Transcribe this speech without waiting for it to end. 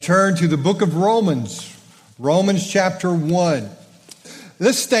Turn to the book of Romans, Romans chapter 1.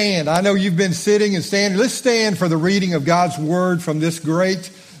 Let's stand. I know you've been sitting and standing. Let's stand for the reading of God's word from this great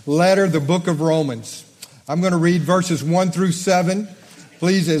letter, the book of Romans. I'm going to read verses 1 through 7.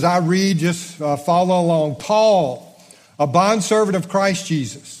 Please, as I read, just follow along. Paul, a bondservant of Christ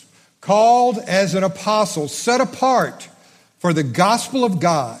Jesus, called as an apostle, set apart for the gospel of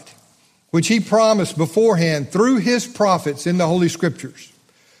God, which he promised beforehand through his prophets in the Holy Scriptures,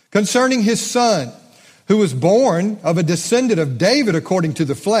 concerning his Son, who was born of a descendant of David according to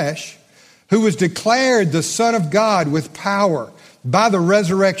the flesh, who was declared the Son of God with power by the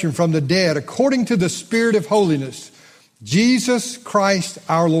resurrection from the dead, according to the Spirit of holiness, Jesus Christ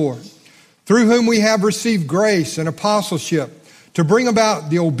our Lord, through whom we have received grace and apostleship to bring about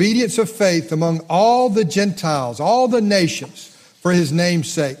the obedience of faith among all the Gentiles, all the nations, for his name's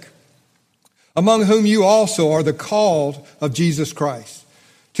sake, among whom you also are the called of Jesus Christ.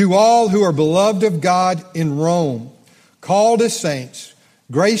 To all who are beloved of God in Rome, called as saints,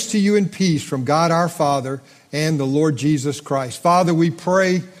 grace to you and peace from God our Father and the Lord Jesus Christ. Father, we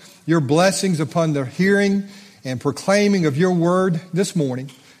pray your blessings upon the hearing and proclaiming of your word this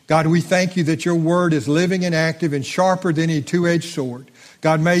morning. God, we thank you that your word is living and active and sharper than any two-edged sword.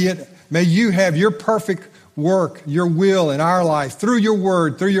 God, may you have your perfect work, your will in our life through your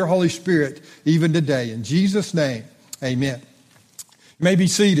word, through your Holy Spirit, even today. In Jesus' name, amen. You may be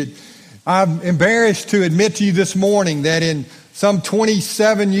seated. I'm embarrassed to admit to you this morning that in some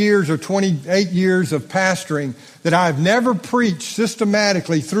 27 years or 28 years of pastoring, that I've never preached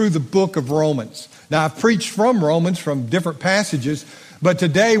systematically through the book of Romans. Now, I've preached from Romans, from different passages, but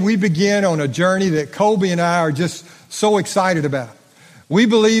today we begin on a journey that Colby and I are just so excited about. We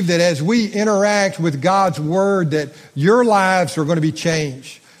believe that as we interact with God's word, that your lives are going to be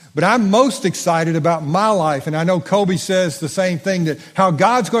changed. But I'm most excited about my life, and I know Colby says the same thing, that how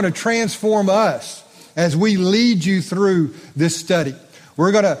God's going to transform us as we lead you through this study.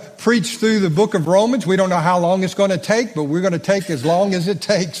 We're going to preach through the book of Romans. We don't know how long it's going to take, but we're going to take as long as it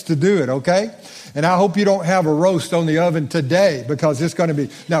takes to do it, okay? And I hope you don't have a roast on the oven today, because it's going to be...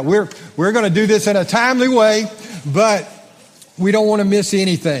 Now, we're going to do this in a timely way, but we don't want to miss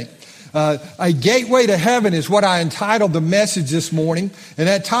anything. A gateway to heaven is what I entitled the message this morning. And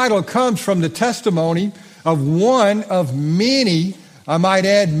that title comes from the testimony of one of many, I might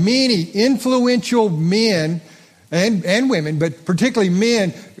add, many influential men and women, but particularly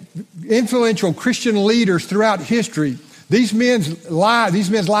men, influential Christian leaders throughout history. These men's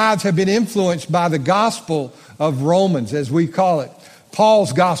lives have been influenced by the gospel of Romans, as we call it.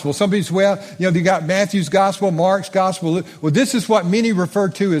 Paul's gospel. Some people say, well, you got Matthew's gospel, Mark's gospel. Well, this is what many refer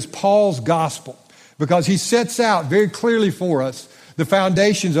to as Paul's gospel, because he sets out very clearly for us the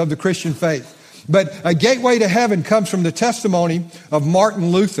foundations of the Christian faith. But a gateway to heaven comes from the testimony of Martin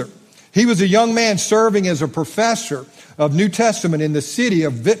Luther. He was a young man serving as a professor of New Testament in the city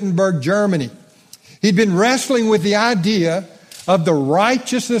of Wittenberg, Germany. He'd been wrestling with the idea of the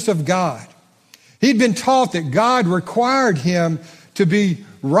righteousness of God. He'd been taught that God required him to be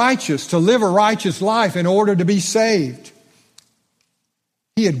righteous, to live a righteous life in order to be saved.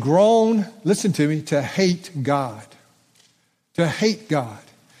 He had grown, listen to me, to hate God. To hate God.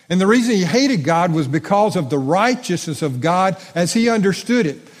 And the reason he hated God was because of the righteousness of God as he understood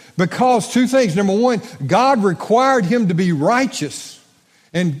it. Because two things. Number one, God required him to be righteous.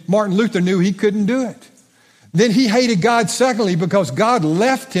 And Martin Luther knew he couldn't do it. Then he hated God, secondly, because God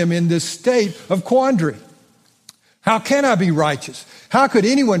left him in this state of quandary. How can I be righteous? How could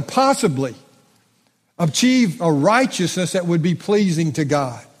anyone possibly achieve a righteousness that would be pleasing to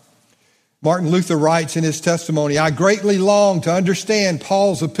God? Martin Luther writes in his testimony, I greatly long to understand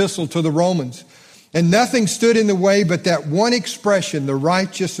Paul's epistle to the Romans, and nothing stood in the way but that one expression, the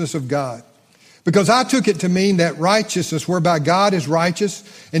righteousness of God. Because I took it to mean that righteousness whereby God is righteous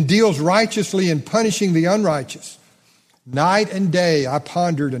and deals righteously in punishing the unrighteous. Night and day I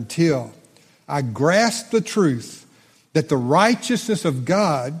pondered until I grasped the truth that the righteousness of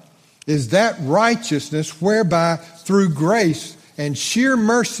God is that righteousness whereby through grace and sheer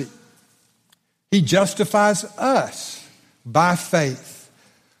mercy he justifies us by faith.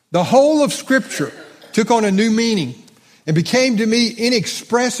 The whole of Scripture took on a new meaning and became to me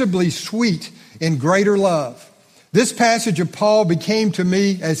inexpressibly sweet in greater love. This passage of Paul became to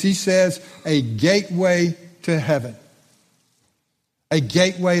me, as he says, a gateway to heaven. A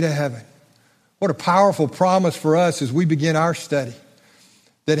gateway to heaven. What a powerful promise for us as we begin our study,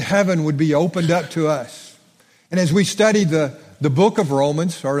 that heaven would be opened up to us. And as we study the book of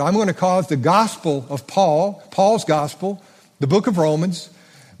Romans, or I'm going to call it the gospel of Paul, Paul's gospel, the book of Romans,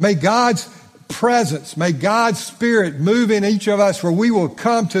 may God's presence, may God's Spirit move in each of us where we will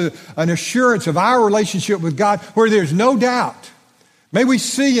come to an assurance of our relationship with God where there's no doubt. May we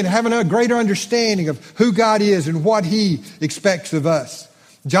see and have a greater understanding of who God is and what He expects of us.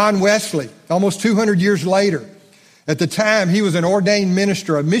 John Wesley, almost 200 years later, at the time he was an ordained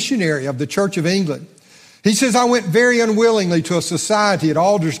minister, a missionary of the Church of England. He says, I went very unwillingly to a society at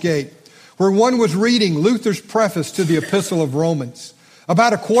Aldersgate where one was reading Luther's preface to the Epistle of Romans.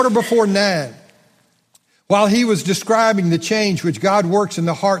 About 9:15, while he was describing the change which God works in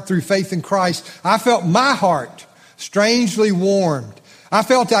the heart through faith in Christ, I felt my heart strangely warmed. I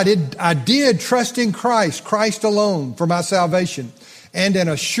felt I did trust in Christ alone for my salvation. And an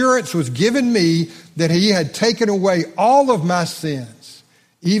assurance was given me that He had taken away all of my sins,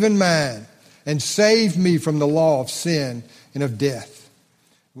 even mine, and saved me from the law of sin and of death.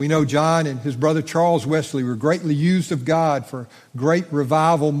 We know John and his brother Charles Wesley were greatly used of God for great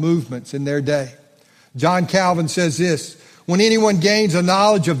revival movements in their day. John Calvin says this, when anyone gains a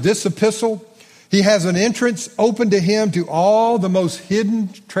knowledge of this epistle, he has an entrance open to him to all the most hidden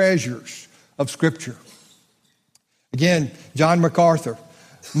treasures of Scripture. Again, John MacArthur,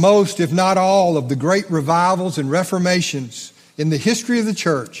 most, if not all, of the great revivals and reformations in the history of the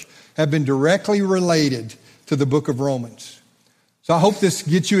church have been directly related to the book of Romans. So I hope this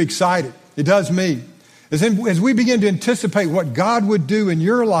gets you excited. It does me. As we begin to anticipate what God would do in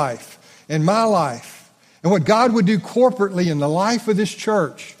your life and my life, and what God would do corporately in the life of this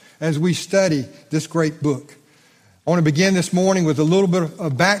church as we study this great book. I want to begin this morning with a little bit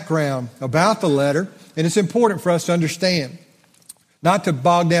of background about the letter, and it's important for us to understand. Not to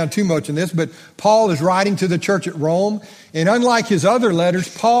bog down too much in this, but Paul is writing to the church at Rome, and unlike his other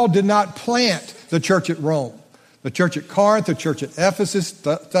letters, Paul did not plant the church at Rome. The church at Corinth, the church at Ephesus,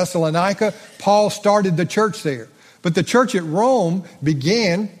 Thessalonica, Paul started the church there. But the church at Rome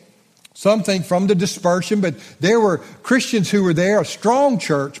began something from the dispersion, but there were Christians who were there, a strong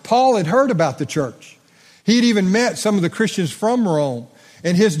church. Paul had heard about the church. He had even met some of the Christians from Rome.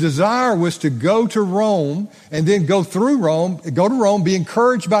 And his desire was to go to Rome and then go to Rome, be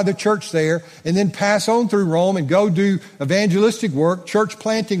encouraged by the church there, and then pass on through Rome and go do evangelistic work, church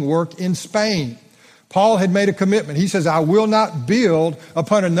planting work in Spain. Paul had made a commitment. He says, I will not build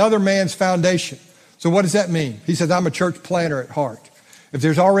upon another man's foundation. So what does that mean? He says, I'm a church planter at heart. If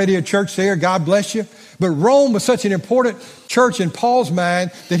there's already a church there, God bless you. But Rome was such an important church in Paul's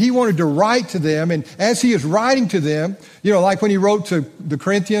mind that he wanted to write to them. And as he is writing to them, like when he wrote to the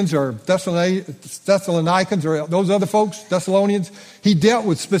Corinthians or Thessalonians or those other folks, Thessalonians, he dealt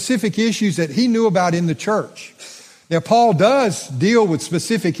with specific issues that he knew about in the church. Now, Paul does deal with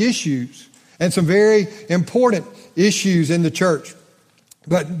specific issues and some very important issues in the church.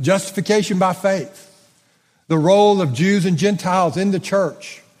 But justification by faith, the role of Jews and Gentiles in the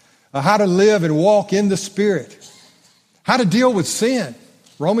church, how to live and walk in the Spirit, how to deal with sin.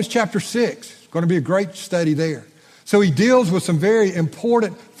 Romans chapter 6 is going to be a great study there. So he deals with some very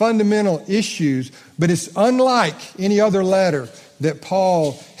important fundamental issues, but it's unlike any other letter that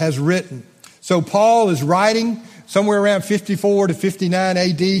Paul has written. So Paul is writing somewhere around 54 to 59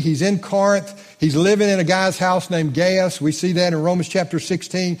 AD. He's in Corinth. He's living in a guy's house named Gaius. We see that in Romans chapter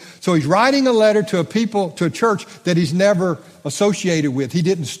 16. So he's writing a letter to a church that he's never associated with. He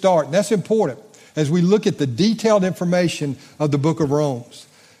didn't start. And that's important as we look at the detailed information of the book of Romans.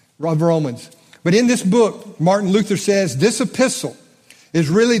 But in this book, Martin Luther says, this epistle is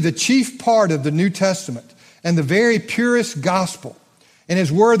really the chief part of the New Testament and the very purest gospel, and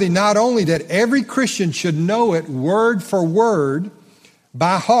is worthy not only that every Christian should know it word for word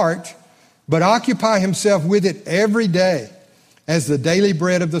by heart, but occupy himself with it every day as the daily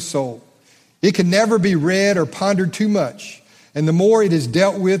bread of the soul. It can never be read or pondered too much, and the more it is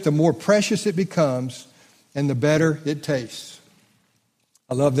dealt with, the more precious it becomes, and the better it tastes.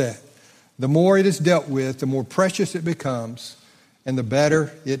 I love that. The more it is dealt with, the more precious it becomes, and the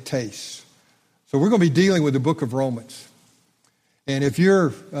better it tastes. So we're going to be dealing with the book of Romans. And if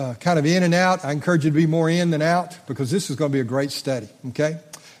you're kind of in and out, I encourage you to be more in than out, because this is going to be a great study, okay?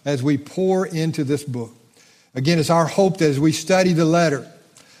 As we pour into this book. Again, it's our hope that as we study the letter,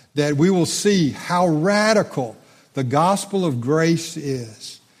 that we will see how radical the gospel of grace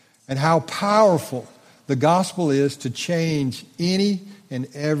is and how powerful the gospel is to change any and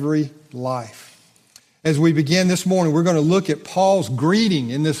every life. As we begin this morning, we're going to look at Paul's greeting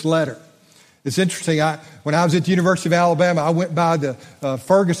in this letter. It's interesting. When I was at the University of Alabama, I went by the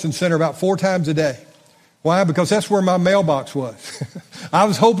Ferguson Center about 4 times a day. Why? Because that's where my mailbox was. I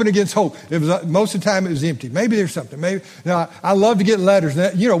was hoping against hope. It was most of the time it was empty. Maybe there's something. Maybe I love to get letters.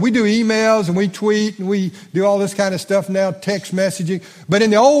 We do emails and we tweet and we do all this kind of stuff now, text messaging. But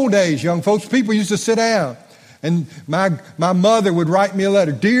in the old days, young folks, people used to sit down, and my mother would write me a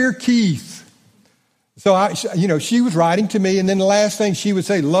letter, "Dear Keith." So she was writing to me, and then the last thing she would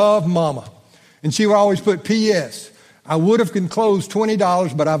say, "Love, Mama," and she would always put P.S. I would have enclosed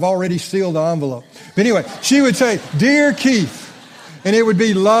 $20, but I've already sealed the envelope. But anyway, she would say, "Dear Keith," and it would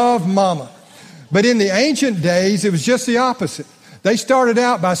be "Love, Mama." But in the ancient days, it was just the opposite. They started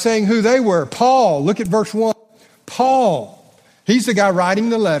out by saying who they were. Paul, look at verse 1. Paul, he's the guy writing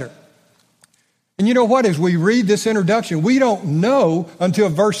the letter. And you know what? As we read this introduction, we don't know until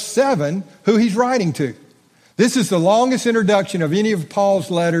verse 7 who he's writing to. This is the longest introduction of any of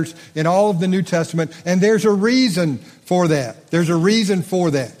Paul's letters in all of the New Testament, and there's a reason for that. There's a reason for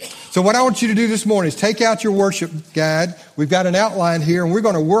that. So what I want you to do this morning is take out your worship guide. We've got an outline here, and we're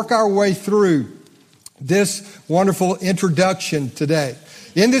going to work our way through this wonderful introduction today.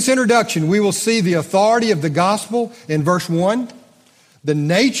 In this introduction, we will see the authority of the gospel in verse 1, the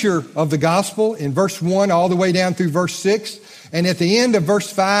nature of the gospel in verse 1 all the way down through verse 6, and at the end of verse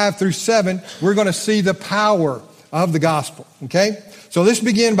 5 through 7, we're going to see the power of the gospel, okay? So let's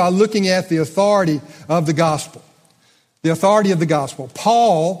begin by looking at the authority of the gospel. The authority of the gospel.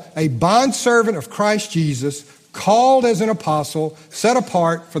 Paul, a bondservant of Christ Jesus, called as an apostle, set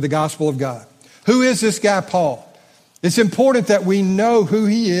apart for the gospel of God. Who is this guy, Paul? It's important that we know who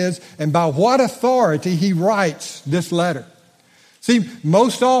he is and by what authority he writes this letter. See,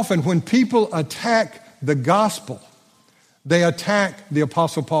 most often when people attack the gospel, they attack the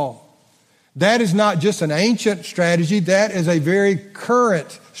Apostle Paul. That is not just an ancient strategy. That is a very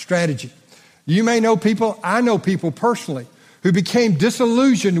current strategy. You may know people, I know people personally, who became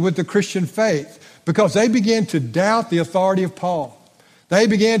disillusioned with the Christian faith because they began to doubt the authority of Paul. They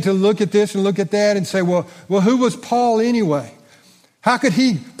began to look at this and look at that and say, well, who was Paul anyway? How could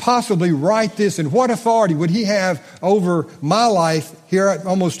he possibly write this, and what authority would he have over my life here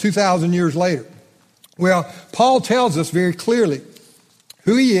almost 2,000 years later? Well, Paul tells us very clearly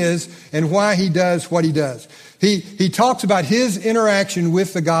who he is and why he does what he does. He talks about his interaction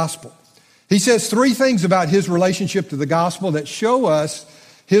with the gospel. He says three things about his relationship to the gospel that show us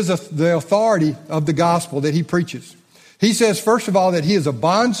the authority of the gospel that he preaches. He says, first of all, that he is a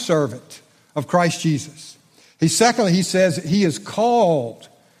bondservant of Christ Jesus. Secondly, he says he is called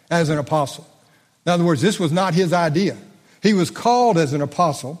as an apostle. In other words, this was not his idea. He was called as an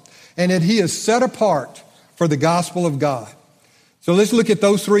apostle, and that he is set apart for the gospel of God. So let's look at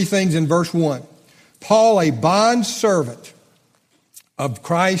those three things in verse 1. Paul, a bondservant of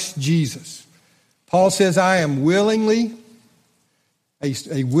Christ Jesus. Paul says, I am willingly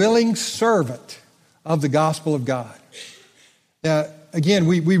a willing servant of the gospel of God. Now, again,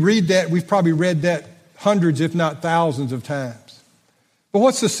 we read that, we've probably read that hundreds, if not thousands of times. But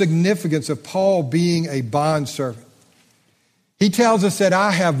what's the significance of Paul being a bondservant? He tells us that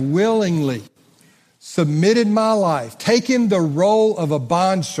I have willingly submitted my life, taken the role of a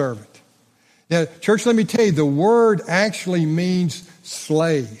bondservant. Now, church, let me tell you, the word actually means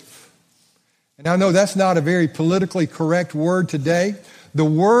slave. And I know that's not a very politically correct word today. The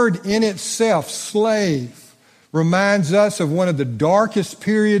word in itself, slave, reminds us of one of the darkest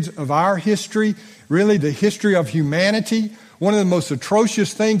periods of our history, really the history of humanity. One of the most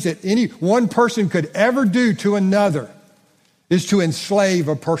atrocious things that any one person could ever do to another is to enslave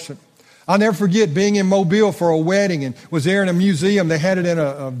a person. I'll never forget being in Mobile for a wedding and was there in a museum. They had it in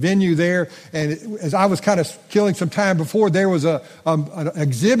a venue there. And as I was kind of killing some time before, there was an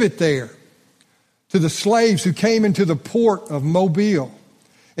exhibit there to the slaves who came into the port of Mobile.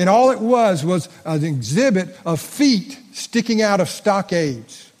 And all it was an exhibit of feet sticking out of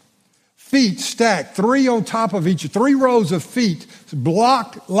stockades. Feet stacked, three on top of each, 3 rows of feet,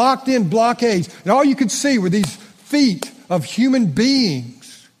 locked in blockades. And all you could see were these feet of human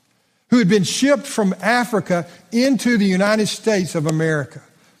beings who had been shipped from Africa into the United States of America.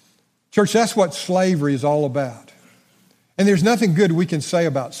 Church, that's what slavery is all about. And there's nothing good we can say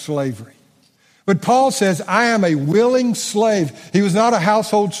about slavery. But Paul says, I am a willing slave. He was not a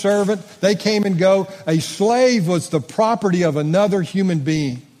household servant. They came and go. A slave was the property of another human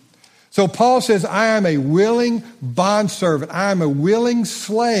being. So Paul says, I am a willing bondservant. I am a willing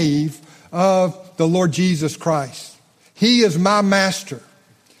slave of the Lord Jesus Christ. He is my master.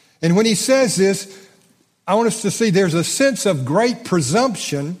 And when he says this, I want us to see there's a sense of great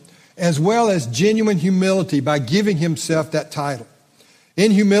presumption as well as genuine humility by giving himself that title.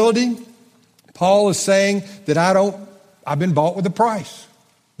 In humility, Paul is saying that I've been bought with a price.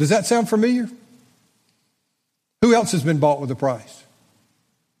 Does that sound familiar? Who else has been bought with a price?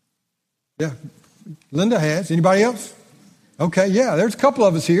 Yeah, Linda has. Anybody else? Okay, yeah, there's a couple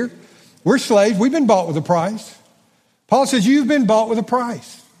of us here. We're slaves. We've been bought with a price. Paul says, you've been bought with a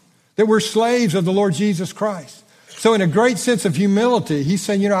price, that we're slaves of the Lord Jesus Christ. So in a great sense of humility, he's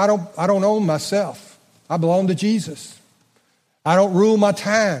saying, I don't own myself. I belong to Jesus. I don't rule my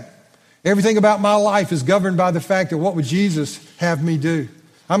time. Everything about my life is governed by the fact that what would Jesus have me do?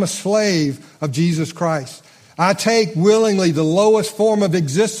 I'm a slave of Jesus Christ. I take willingly the lowest form of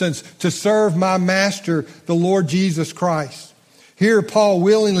existence to serve my master, the Lord Jesus Christ. Here, Paul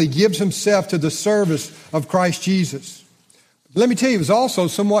willingly gives himself to the service of Christ Jesus. Let me tell you, it was also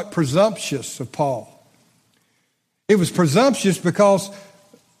somewhat presumptuous of Paul. It was presumptuous because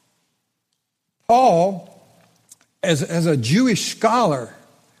Paul, as a Jewish scholar,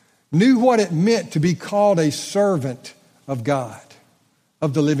 knew what it meant to be called a servant of God,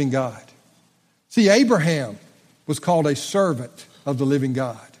 of the living God. See, Abraham was called a servant of the living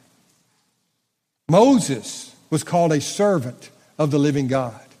God. Moses was called a servant of the living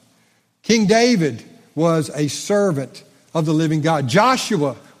God. King David was a servant of the living God.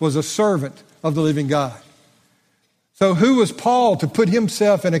 Joshua was a servant of the living God. So who was Paul to put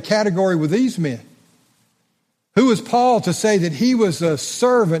himself in a category with these men? Who was Paul to say that he was a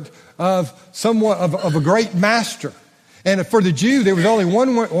servant of someone, of a great master? And for the Jew, there was only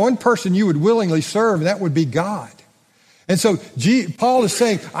one person you would willingly serve, and that would be God. And so Paul is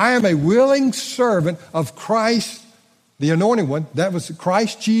saying, I am a willing servant of Christ, the anointed one. That was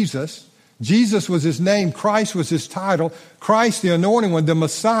Christ Jesus. Jesus was his name. Christ was his title. Christ, the anointed one, the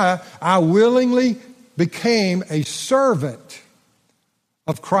Messiah. I willingly became a servant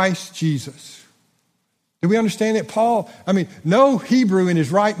of Christ Jesus. Do we understand that? Paul, no Hebrew in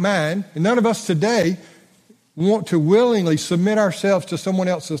his right mind, and none of us today want to willingly submit ourselves to someone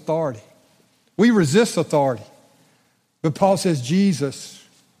else's authority. We resist authority. But Paul says, Jesus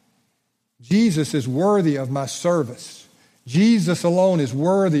is worthy of my service. Jesus alone is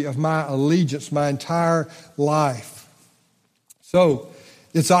worthy of my allegiance, my entire life. So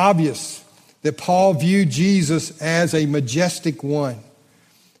it's obvious that Paul viewed Jesus as a majestic one.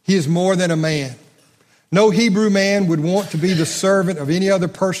 He is more than a man. No Hebrew man would want to be the servant of any other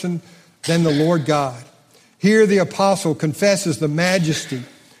person than the Lord God. Here the apostle confesses the majesty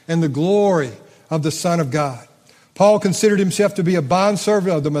and the glory of the Son of God. Paul considered himself to be a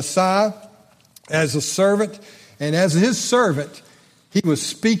bondservant of the Messiah. As a servant, and as his servant, he was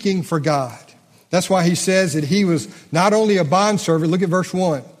speaking for God. That's why he says that he was not only a bondservant, look at verse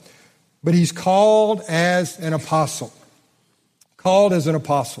 1, but he's called as an apostle. Called as an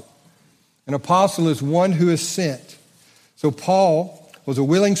apostle. An apostle is one who is sent. So Paul was a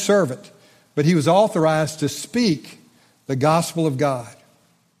willing servant, but he was authorized to speak the gospel of God.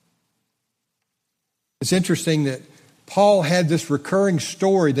 It's interesting that Paul had this recurring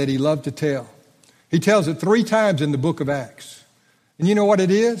story that he loved to tell. He tells it 3 times in the book of Acts. And you know what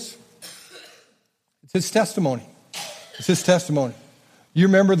it is? It's his testimony. It's his testimony. You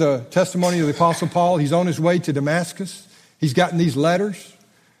remember the testimony of the Apostle Paul? He's on his way to Damascus. He's gotten these letters.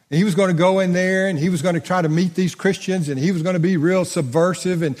 And he was going to go in there and he was going to try to meet these Christians and he was going to be real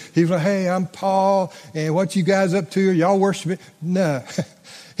subversive. And he was like, hey, I'm Paul. And what you guys up to? Y'all worship it? No.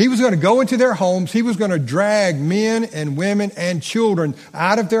 He was going to go into their homes. He was going to drag men and women and children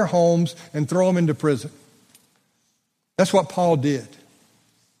out of their homes and throw them into prison. That's what Paul did.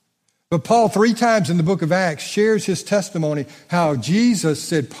 But Paul 3 times in the book of Acts shares his testimony how Jesus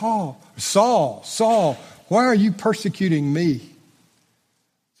said, Saul, why are you persecuting me?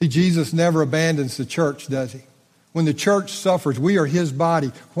 See, Jesus never abandons the church, does he? When the church suffers, we are his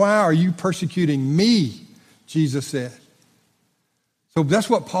body. Why are you persecuting me? Jesus said. So that's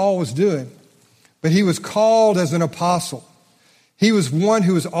what Paul was doing. But he was called as an apostle. He was one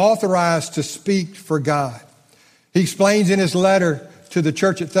who was authorized to speak for God. He explains in his letter to the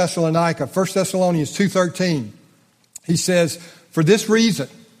church at Thessalonica, 1 Thessalonians 2:13, he says, for this reason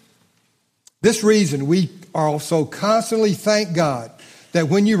we also constantly thank God that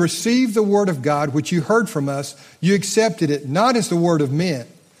when you received the word of God, which you heard from us, you accepted it not as the word of men,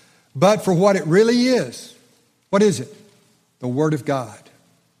 but for what it really is. What is it? The Word of God.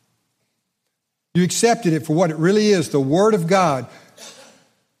 You accepted it for what it really is, the Word of God.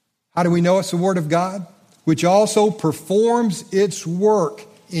 How do we know it's the Word of God? Which also performs its work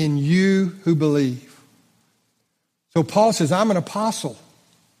in you who believe. So Paul says, I'm an apostle.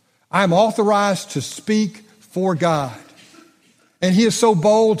 I'm authorized to speak for God. And he is so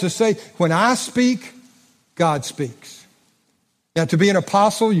bold to say, when I speak, God speaks. Now, to be an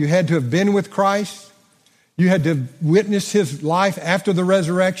apostle, you had to have been with Christ. You had to witness his life after the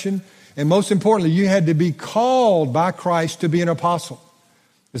resurrection. And most importantly, you had to be called by Christ to be an apostle.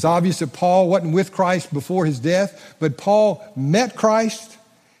 It's obvious that Paul wasn't with Christ before his death, but Paul met Christ,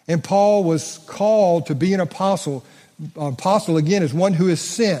 and Paul was called to be an apostle. An apostle, again, is one who is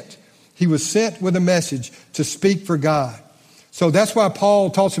sent. He was sent with a message to speak for God. So that's why Paul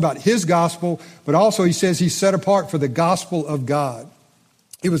talks about his gospel, but also he says he's set apart for the gospel of God.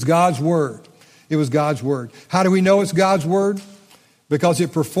 It was God's word. It was God's word. How do we know it's God's word? Because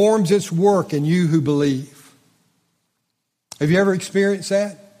it performs its work in you who believe. Have you ever experienced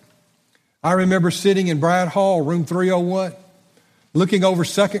that? I remember sitting in Brad Hall, room 301, looking over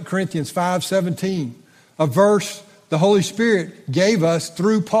 2 Corinthians 5:17, a verse the Holy Spirit gave us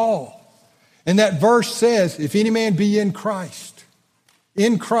through Paul. And that verse says, if any man be in Christ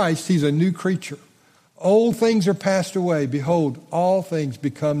he's a new creature. Old things are passed away. Behold, all things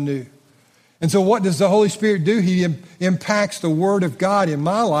become new. And so what does the Holy Spirit do? He impacts the Word of God in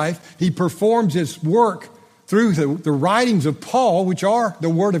my life. He performs its work through the writings of Paul, which are the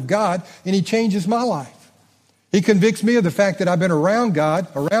Word of God, and he changes my life. He convicts me of the fact that I've been around God,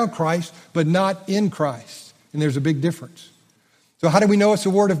 around Christ, but not in Christ. And there's a big difference. So how do we know it's the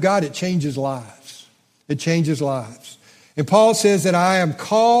Word of God? It changes lives. It changes lives. And Paul says that I am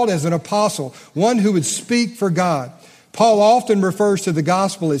called as an apostle, one who would speak for God. Paul often refers to the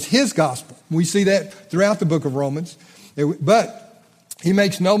gospel as his gospel. We see that throughout the book of Romans. But he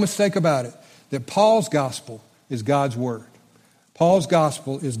makes no mistake about it, that Paul's gospel is God's word. Paul's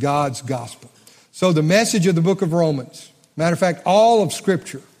gospel is God's gospel. So the message of the book of Romans, matter of fact, all of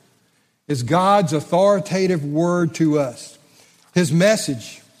Scripture, is God's authoritative word to us. His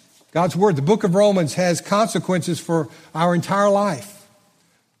message, God's word. The book of Romans has consequences for our entire life.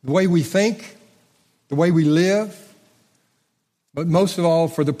 The way we think, the way we live, but most of all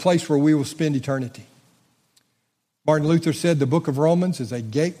for the place where we will spend eternity. Martin Luther said the book of Romans is a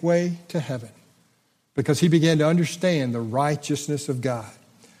gateway to heaven because he began to understand the righteousness of God.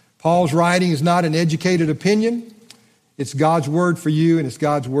 Paul's writing is not an educated opinion. It's God's word for you and it's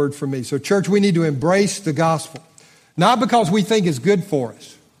God's word for me. So church, we need to embrace the gospel. Not because we think it's good for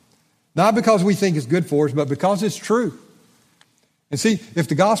us. Not because we think it's good for us, but because it's true. And see, if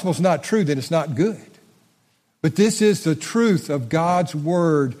the gospel's not true, then it's not good. But this is the truth of God's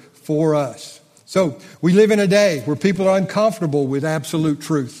word for us. So we live in a day where people are uncomfortable with absolute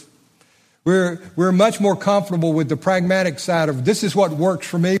truth. We're much more comfortable with the pragmatic side of this is what works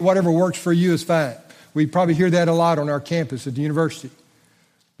for me, whatever works for you is fine. We probably hear that a lot on our campus at the university.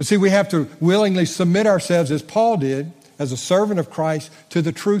 But see, we have to willingly submit ourselves, as Paul did, as a servant of Christ, to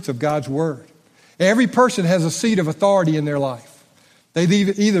the truth of God's word. Every person has a seat of authority in their life.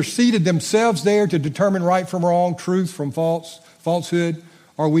 They've either seated themselves there to determine right from wrong, truth from falsehood,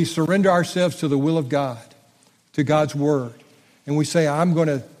 or we surrender ourselves to the will of God, to God's word. And we say, I'm going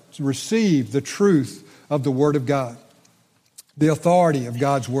to receive the truth of the word of God, the authority of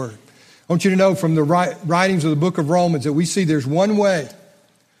God's word. I want you to know from the writings of the book of Romans that we see there's one way,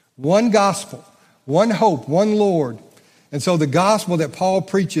 one gospel, one hope, one Lord. And so the gospel that Paul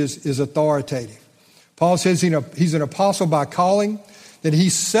preaches is authoritative. Paul says he's an apostle by calling, that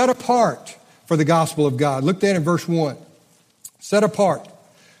he's set apart for the gospel of God. Look there in verse 1. Set apart.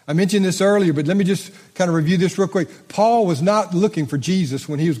 I mentioned this earlier, but let me just kind of review this real quick. Paul was not looking for Jesus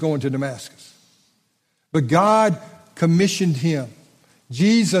when he was going to Damascus. But God commissioned him.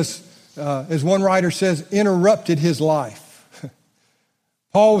 Jesus, as one writer says, interrupted his life.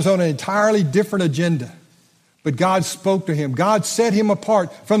 Paul was on an entirely different agenda, but God spoke to him. God set him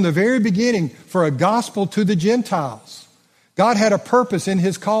apart from the very beginning for a gospel to the Gentiles. God had a purpose in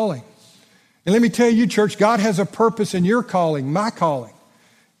his calling. And let me tell you, church, God has a purpose in your calling, my calling.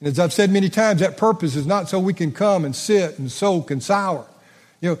 And as I've said many times, that purpose is not so we can come and sit and soak and sour.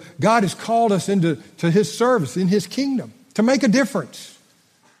 You know, God has called us into his service, in his kingdom, to make a difference,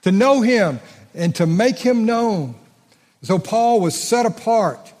 to know him and to make him known. So Paul was set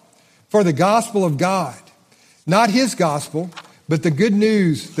apart for the gospel of God. Not his gospel, but the good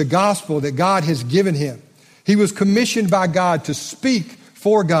news, the gospel that God has given him. He was commissioned by God to speak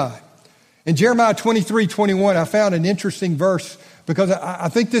for God. In Jeremiah 23:21, I found an interesting verse because I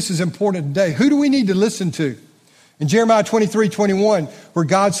think this is important today. Who do we need to listen to? In Jeremiah 23:21, where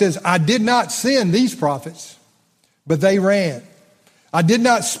God says, I did not send these prophets, but they ran. I did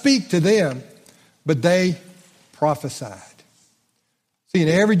not speak to them, but they prophesied. See, in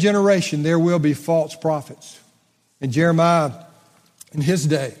every generation, there will be false prophets. And Jeremiah, in his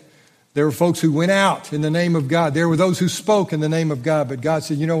day, there were folks who went out in the name of God. There were those who spoke in the name of God. But God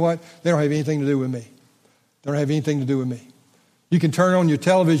said, you know what? They don't have anything to do with me. They don't have anything to do with me. You can turn on your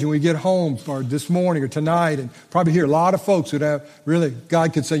television when you get home or this morning or tonight and probably hear a lot of folks that have really,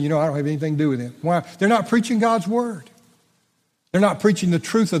 God could say, I don't have anything to do with them. Why? They're not preaching God's word. They're not preaching the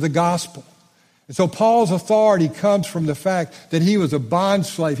truth of the gospel. And so Paul's authority comes from the fact that he was a bond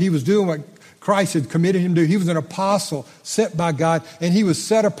slave. He was doing what Christ had committed him to do. He was an apostle sent by God, and he was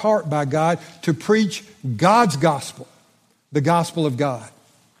set apart by God to preach God's gospel, the gospel of God,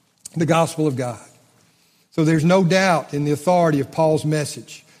 the gospel of God. So there's no doubt in the authority of Paul's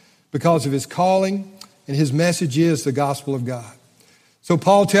message because of his calling, and his message is the gospel of God. So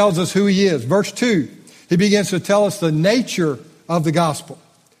Paul tells us who he is. Verse 2, he begins to tell us the nature of the gospel.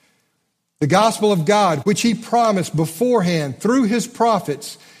 The gospel of God, which he promised beforehand through his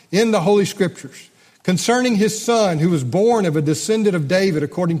prophets in the Holy Scriptures, concerning his Son, who was born of a descendant of David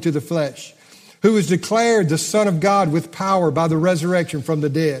according to the flesh, who was declared the Son of God with power by the resurrection from the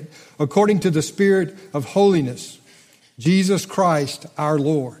dead, according to the Spirit of holiness, Jesus Christ our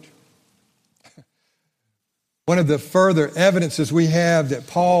Lord. One of the further evidences we have that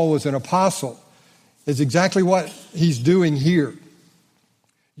Paul was an apostle is exactly what he's doing here.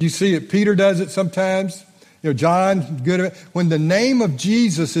 You see it, Peter does it sometimes. John, good at it. When the name of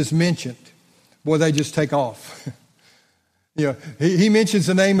Jesus is mentioned, boy, they just take off. He mentions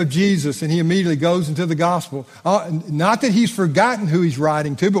the name of Jesus and he immediately goes into the gospel. Not that he's forgotten who he's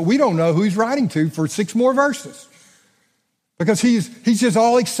writing to, but we don't know who he's writing to for 6 more verses. Because he's just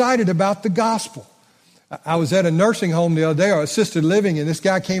all excited about the gospel. I was at a nursing home the other day, or assisted living, and this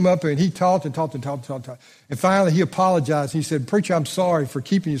guy came up and he talked. And finally he apologized. He said, "Preacher, I'm sorry for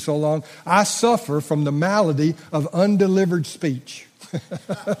keeping you so long. I suffer from the malady of undelivered speech."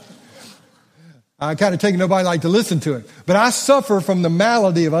 I kind of take nobody like to listen to it. But I suffer from the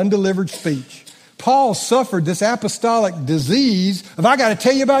malady of undelivered speech. Paul suffered this apostolic disease of, I got to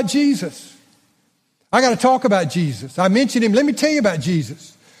tell you about Jesus. I got to talk about Jesus. I mentioned him. Let me tell you about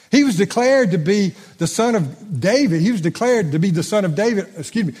Jesus. He was declared to be the son of David. He was declared to be the son of David.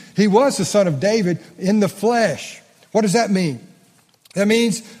 He was the son of David in the flesh. What does that mean? That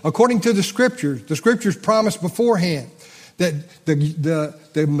means, according to the scriptures promised beforehand that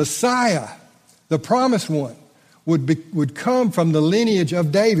the Messiah, the promised one, would come from the lineage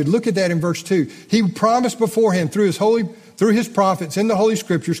of David. Look at that in verse 2. He promised beforehand through his prophets in the Holy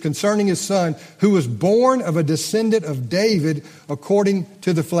Scriptures concerning his Son, who was born of a descendant of David according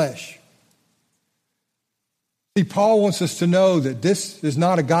to the flesh. See, Paul wants us to know that this is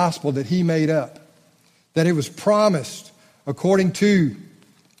not a gospel that he made up, that it was promised according to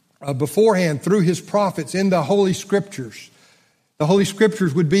beforehand through his prophets in the Holy Scriptures. The Holy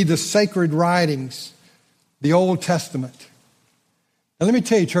Scriptures would be the sacred writings, the Old Testament. Now let me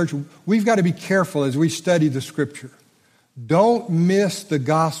tell you, church, we've got to be careful as we study the Scripture. Don't miss the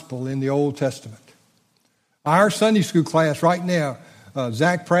gospel in the Old Testament. Our Sunday school class right now,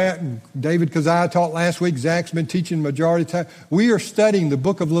 Zach Pratt and David Keziah taught last week. Zach's been teaching the majority of the time. We are studying the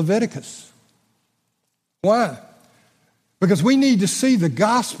book of Leviticus. Why? Because we need to see the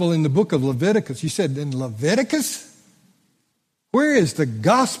gospel in the book of Leviticus. You said, in Leviticus? Where is the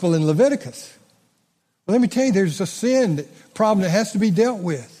gospel in Leviticus? Well, let me tell you, there's a sin problem that has to be dealt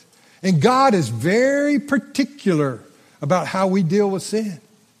with. And God is very particular about how we deal with sin.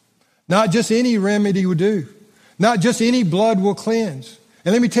 Not just any remedy will do. Not just any blood will cleanse.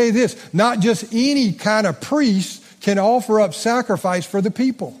 And let me tell you this, not just any kind of priest can offer up sacrifice for the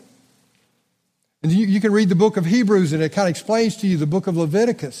people. And you can read the book of Hebrews and it kind of explains to you the book of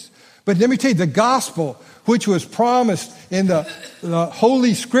Leviticus. But let me tell you, the gospel, which was promised in the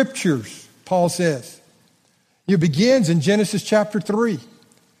Holy Scriptures, Paul says, it begins in Genesis chapter 3.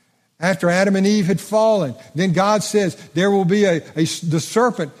 After Adam and Eve had fallen, then God says, there will be the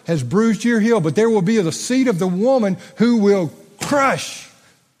serpent has bruised your heel, but there will be the seed of the woman who will crush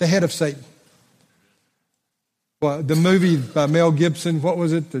the head of Satan. Well, the movie by Mel Gibson, what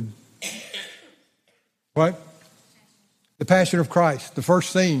was it? The Passion of Christ, the first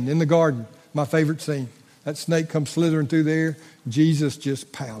scene in the garden, my favorite scene. That snake comes slithering through there. Jesus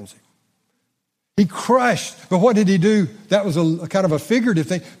just pounds him. He crushed. But what did he do? That was a kind of a figurative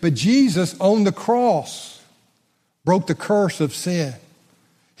thing. But Jesus on the cross broke the curse of sin.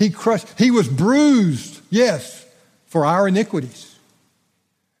 He crushed. He was bruised, yes, for our iniquities.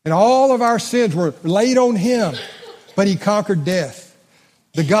 And all of our sins were laid on him. But he conquered death.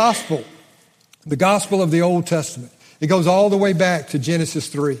 The gospel of the Old Testament. It goes all the way back to Genesis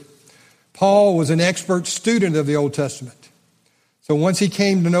 3. Paul was an expert student of the Old Testament. So once he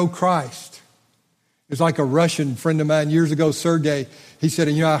came to know Christ, it was like a Russian friend of mine years ago, Sergei. He said,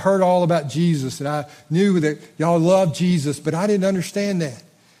 I heard all about Jesus and I knew that y'all loved Jesus, but I didn't understand that.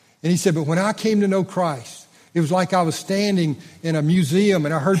 And he said, but when I came to know Christ It was like I was standing in a museum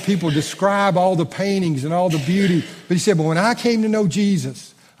and I heard people describe all the paintings and all the beauty. But he said, but when I came to know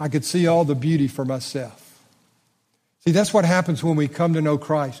Jesus, I could see all the beauty for myself. See, that's what happens when we come to know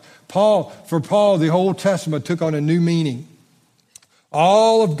Christ. For Paul, the Old Testament took on a new meaning.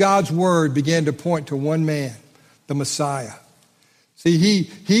 All of God's word began to point to one man, the Messiah. See,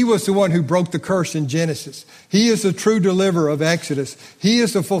 he was the one who broke the curse in Genesis. He is the true deliverer of Exodus. He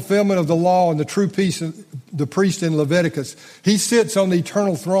is the fulfillment of the law and the true the priest in Leviticus. He sits on the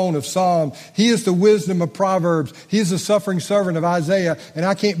eternal throne of Psalm. He is the wisdom of Proverbs. He is the suffering servant of Isaiah. And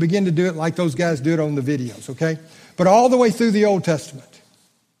I can't begin to do it like those guys do it on the videos, okay? But all the way through the Old Testament.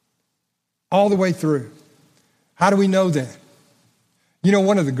 All the way through. How do we know that? You know,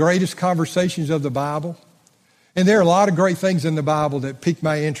 one of the greatest conversations of the Bible, and there are a lot of great things in the Bible that pique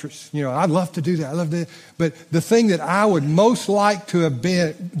my interest. You know, I'd love to do that. I love that. But the thing that I would most like to have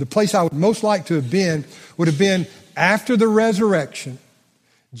been, the place I would most like to have been, would have been after the resurrection.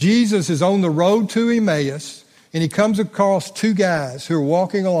 Jesus is on the road to Emmaus, and he comes across two guys who are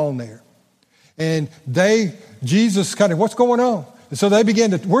walking along there. And Jesus kind of, what's going on? And so they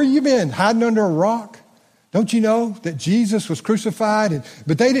began to, where you been? Hiding under a rock? Don't you know that Jesus was crucified?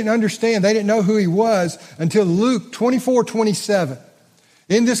 But they didn't understand. They didn't know who he was until Luke 24:27.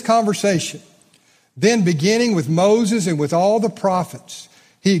 In this conversation, then beginning with Moses and with all the prophets,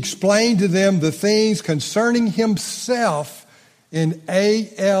 he explained to them the things concerning himself in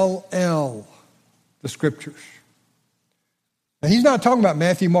ALL, the scriptures. Now, he's not talking about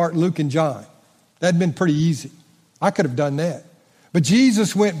Matthew, Mark, Luke, and John. That'd been pretty easy. I could have done that. But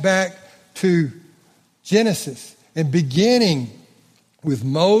Jesus went back to Genesis, and beginning with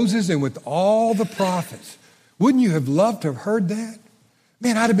Moses and with all the prophets. Wouldn't you have loved to have heard that?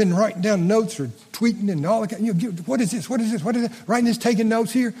 Man, I'd have been writing down notes or tweeting and all that. What is this? What is this? What is it? Writing this, taking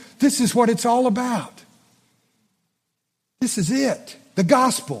notes here. This is what it's all about. This is it. The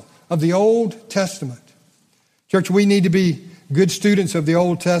gospel of the Old Testament. Church, we need to be good students of the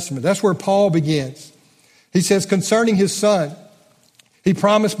Old Testament. That's where Paul begins. He says, concerning his son, he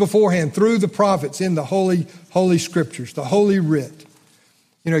promised beforehand through the prophets in the holy scriptures, the holy writ.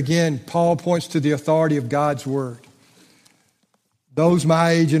 You know, again, Paul points to the authority of God's word. Those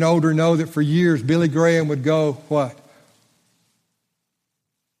my age and older know that for years Billy Graham would go, what?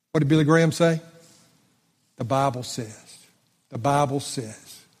 What did Billy Graham say? The Bible says. The Bible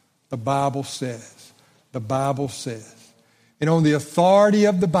says. The Bible says. The Bible says. And on the authority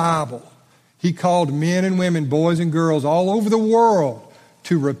of the Bible, he called men and women, boys and girls all over the world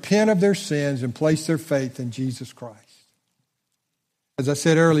to repent of their sins and place their faith in Jesus Christ. As I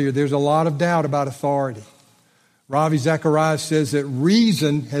said earlier, there's a lot of doubt about authority. Ravi Zacharias says that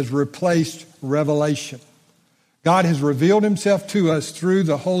reason has replaced revelation. God has revealed himself to us through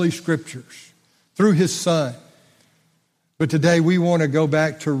the Holy Scriptures, through his Son. But today we want to go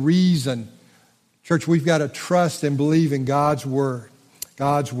back to reason. Church, we've got to trust and believe in God's Word.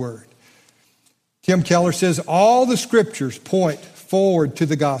 God's Word. Tim Keller says all the Scriptures point forward to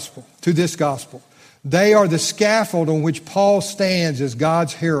the gospel, to this gospel. They are the scaffold on which Paul stands as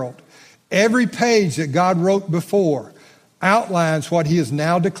God's herald. Every page that God wrote before outlines what he has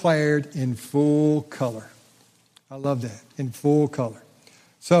now declared in full color. I love that, in full color.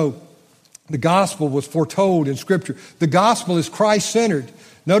 So, the gospel was foretold in Scripture. The gospel is Christ-centered.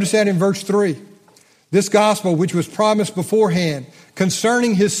 Notice that in verse 3. This gospel, which was promised beforehand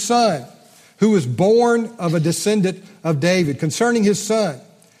concerning his Son, who was born of a descendant of David, concerning his Son,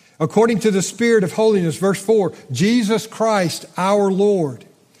 according to the Spirit of holiness, verse 4, Jesus Christ our Lord.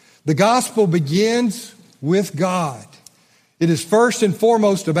 The gospel begins with God. It is first and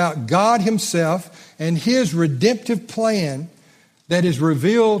foremost about God himself and his redemptive plan that is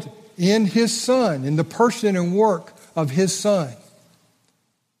revealed in his Son, in the person and work of his Son.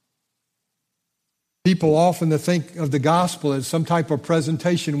 People often think of the gospel as some type of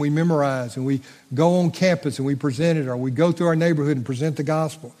presentation we memorize and we go on campus and we present it, or we go through our neighborhood and present the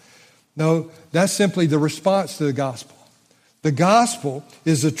gospel. No, that's simply the response to the gospel. The gospel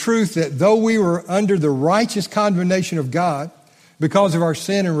is the truth that though we were under the righteous condemnation of God because of our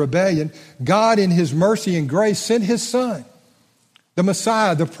sin and rebellion, God in his mercy and grace sent his Son, the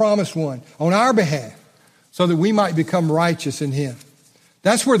Messiah, the promised one, on our behalf so that we might become righteous in him.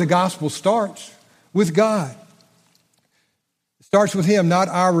 That's where the gospel starts. With God. It starts with him, not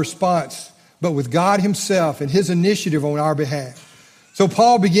our response, but with God himself and his initiative on our behalf. So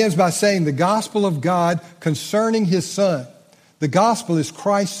Paul begins by saying the gospel of God concerning his Son. The gospel is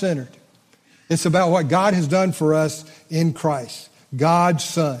Christ-centered. It's about what God has done for us in Christ. God's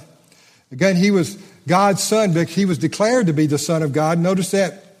Son. Again, he was God's Son, but he was declared to be the Son of God. Notice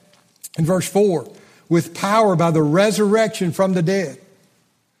that in verse 4. with power by the resurrection from the dead.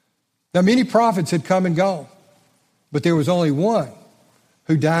 Now, many prophets had come and gone, but there was only one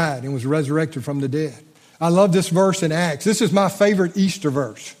who died and was resurrected from the dead. I love this verse in Acts. This is my favorite Easter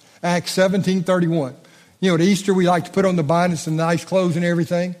verse, Acts 17:31. You know, at Easter we like to put on the bonnets and nice clothes and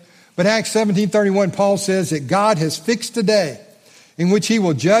everything. But Acts 17:31, Paul says that God has fixed a day in which he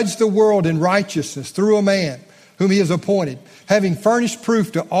will judge the world in righteousness through a man whom he has appointed, having furnished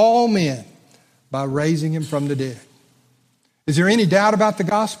proof to all men by raising him from the dead. Is there any doubt about the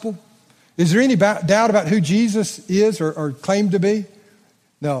gospel? Is there any doubt about who Jesus is or claimed to be?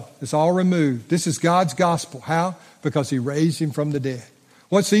 No, it's all removed. This is God's gospel. How? Because he raised him from the dead.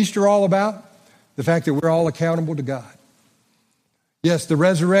 What's Easter all about? The fact that we're all accountable to God. Yes, the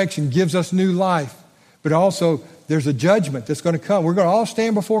resurrection gives us new life, but also there's a judgment that's going to come. We're going to all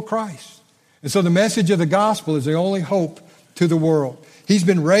stand before Christ. And so the message of the gospel is the only hope to the world. He's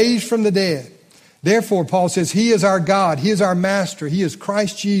been raised from the dead. Therefore, Paul says, he is our God. He is our master. He is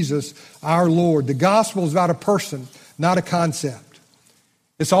Christ Jesus, our Lord. The gospel is about a person, not a concept.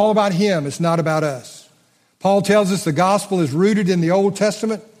 It's all about him. It's not about us. Paul tells us the gospel is rooted in the Old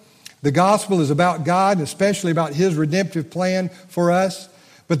Testament. The gospel is about God, and especially about his redemptive plan for us.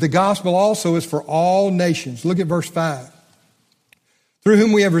 But the gospel also is for all nations. Look at verse 5. Through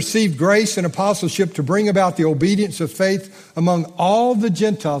whom we have received grace and apostleship to bring about the obedience of faith among all the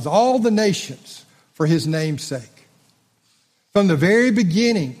Gentiles, all the nations, for his name's sake. From the very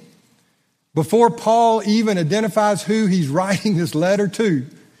beginning, before Paul even identifies who he's writing this letter to,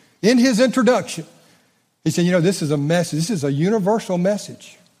 in his introduction, he said, you know, this is a message. This is a universal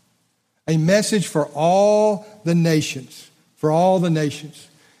message. A message for all the nations. For all the nations.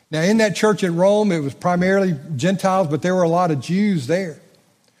 Now, in that church at Rome, it was primarily Gentiles, but there were a lot of Jews there.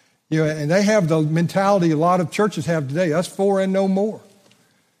 You know, and they have the mentality a lot of churches have today, us four and no more.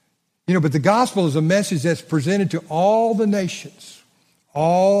 You know, but the gospel is a message that's presented to all the nations.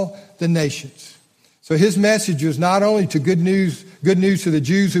 All the nations. So his message is not only to good news to the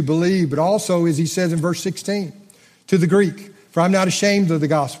Jews who believe, but also, as he says in verse 16, to the Greek. For I'm not ashamed of the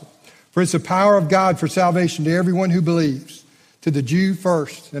gospel. For it's the power of God for salvation to everyone who believes, to the Jew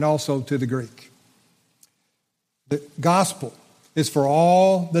first and also to the Greek. The gospel is for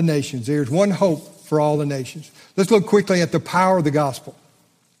all the nations. There's one hope for all the nations. Let's look quickly at the power of the gospel.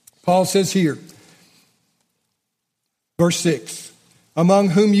 Paul says here, verse 6, among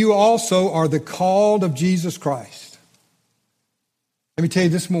whom you also are the called of Jesus Christ. Let me tell you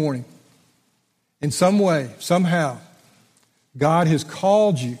this morning, in some way, somehow, God has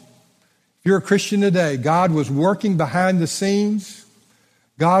called you. If you're a Christian today, God was working behind the scenes.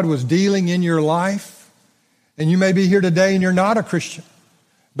 God was dealing in your life. And you may be here today and you're not a Christian.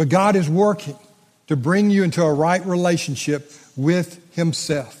 But God is working to bring you into a right relationship with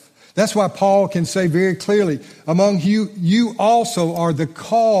himself. That's why Paul can say very clearly, among you also are the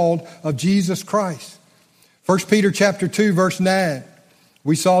called of Jesus Christ. 1 Peter chapter 2, verse 9.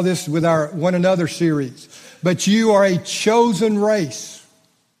 We saw this with our One Another series. But you are a chosen race.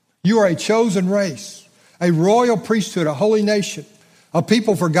 You are a chosen race, a royal priesthood, a holy nation, a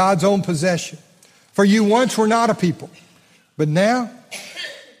people for God's own possession. For you once were not a people, but now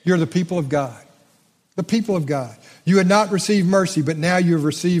you're the people of God. The people of God. You had not received mercy, but now you have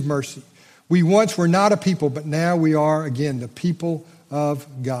received mercy. We once were not a people, but now we are, again, the people of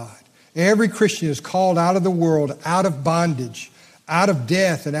God. Every Christian is called out of the world, out of bondage, out of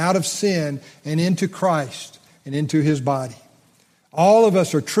death, and out of sin, and into Christ and into his body. All of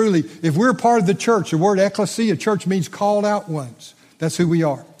us are truly, if we're part of the church, the word ecclesia, church means called out ones. That's who we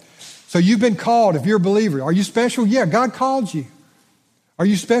are. So you've been called if you're a believer. Are you special? Yeah, God called you. Are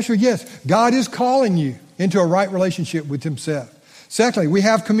you special? Yes. God is calling you into a right relationship with himself. Secondly, we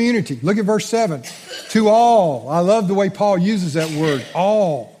have community. Look at verse 7. To all. I love the way Paul uses that word.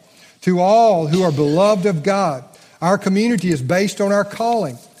 All. To all who are beloved of God. Our community is based on our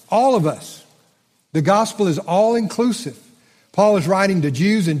calling. All of us. The gospel is all inclusive. Paul is writing to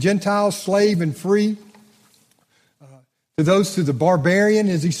Jews and Gentiles, slave and free. To those to the barbarian,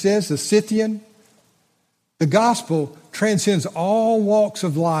 as he says, the Scythian. The gospel transcends all walks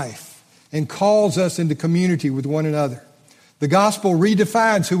of life and calls us into community with one another. The gospel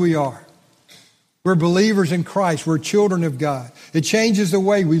redefines who we are. We're believers in Christ. We're children of God. It changes the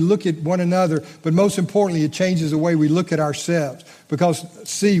way we look at one another, but most importantly, it changes the way we look at ourselves. Because,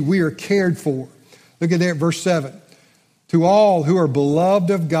 see, we are cared for. Look at there, verse 7. To all who are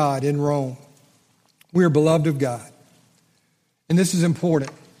beloved of God in Rome. We are beloved of God. And this is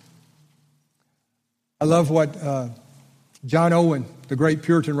important. I love what John Owen, the great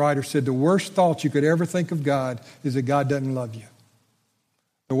Puritan writer, said. The worst thought you could ever think of God is that God doesn't love you.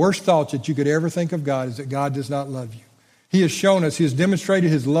 The worst thoughts that you could ever think of God is that God does not love you. He has shown us, He has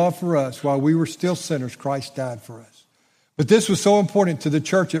demonstrated His love for us. While we were still sinners, Christ died for us. But this was so important to the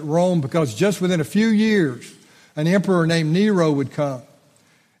church at Rome because just within a few years, an emperor named Nero would come.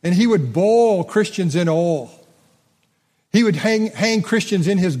 And he would boil Christians in oil. He would hang Christians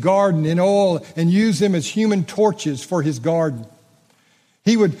in his garden in oil and use them as human torches for his garden.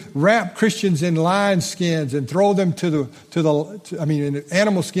 He would wrap Christians in lion skins and throw them in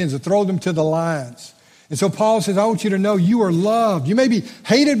animal skins and throw them to the lions. And so Paul says, I want you to know you are loved. You may be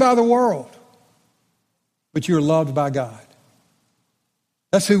hated by the world, but you are loved by God.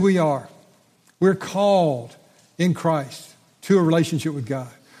 That's who we are. We're called in Christ to a relationship with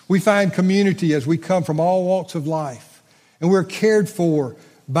God. We find community as we come from all walks of life, and we're cared for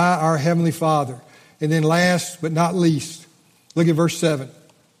by our Heavenly Father. And then last but not least, look at verse 7.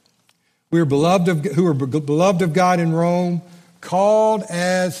 We are beloved of God in Rome, called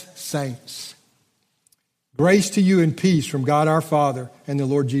as saints. Grace to you and peace from God our Father and the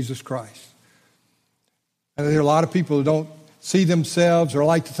Lord Jesus Christ. And there are a lot of people who don't see themselves or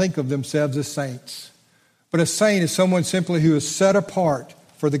like to think of themselves as saints. But a saint is someone simply who is set apart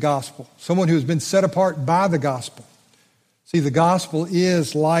for the gospel, someone who has been set apart by the gospel. See, the gospel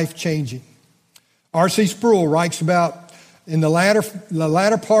is life-changing. R.C. Sproul writes about in the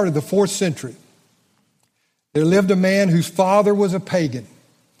latter part of the 4th century, there lived a man whose father was a pagan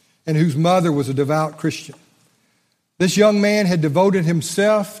and whose mother was a devout Christian. This young man had devoted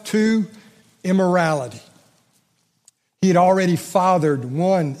himself to immorality. He had already fathered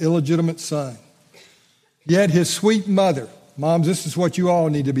one illegitimate son. Yet his sweet mother, moms, this is what you all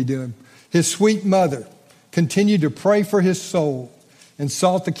need to be doing. His sweet mother continued to pray for his soul and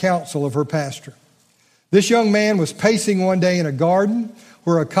sought the counsel of her pastor. This young man was pacing one day in a garden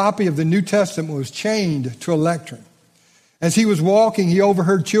where a copy of the New Testament was chained to a lectern. As he was walking, he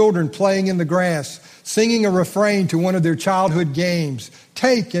overheard children playing in the grass, singing a refrain to one of their childhood games,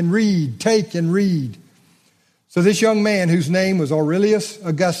 "Take and read, take and read." So this young man, whose name was Aurelius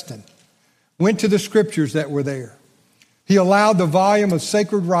Augustine, went to the scriptures that were there. He allowed the volume of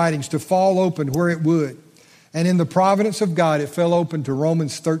sacred writings to fall open where it would. And in the providence of God, it fell open to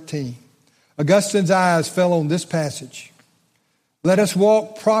Romans 13. Augustine's eyes fell on this passage. Let us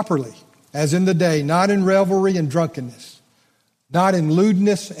walk properly, as in the day, not in revelry and drunkenness, not in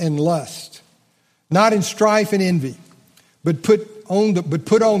lewdness and lust, not in strife and envy, but put on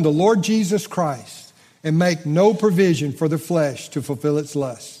the Lord Jesus Christ and make no provision for the flesh to fulfill its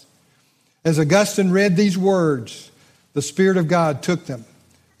lusts. As Augustine read these words, the Spirit of God took them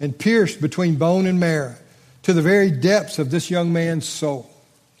and pierced between bone and marrow to the very depths of this young man's soul.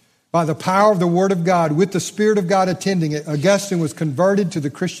 By the power of the Word of God, with the Spirit of God attending it, Augustine was converted to the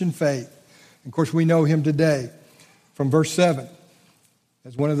Christian faith. And of course, we know him today from verse 7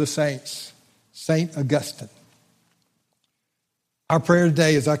 as one of the saints, Saint Augustine. Our prayer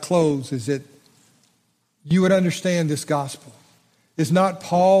today as I close is that you would understand this gospel. It's not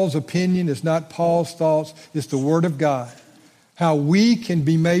Paul's opinion, it's not Paul's thoughts, it's the Word of God. How we can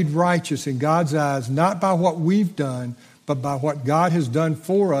be made righteous in God's eyes, not by what we've done, but by what God has done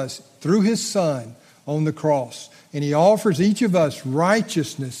for us through His Son on the cross. And He offers each of us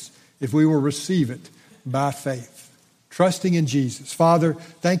righteousness if we will receive it by faith, trusting in Jesus. Father,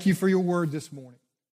 thank you for your word this morning.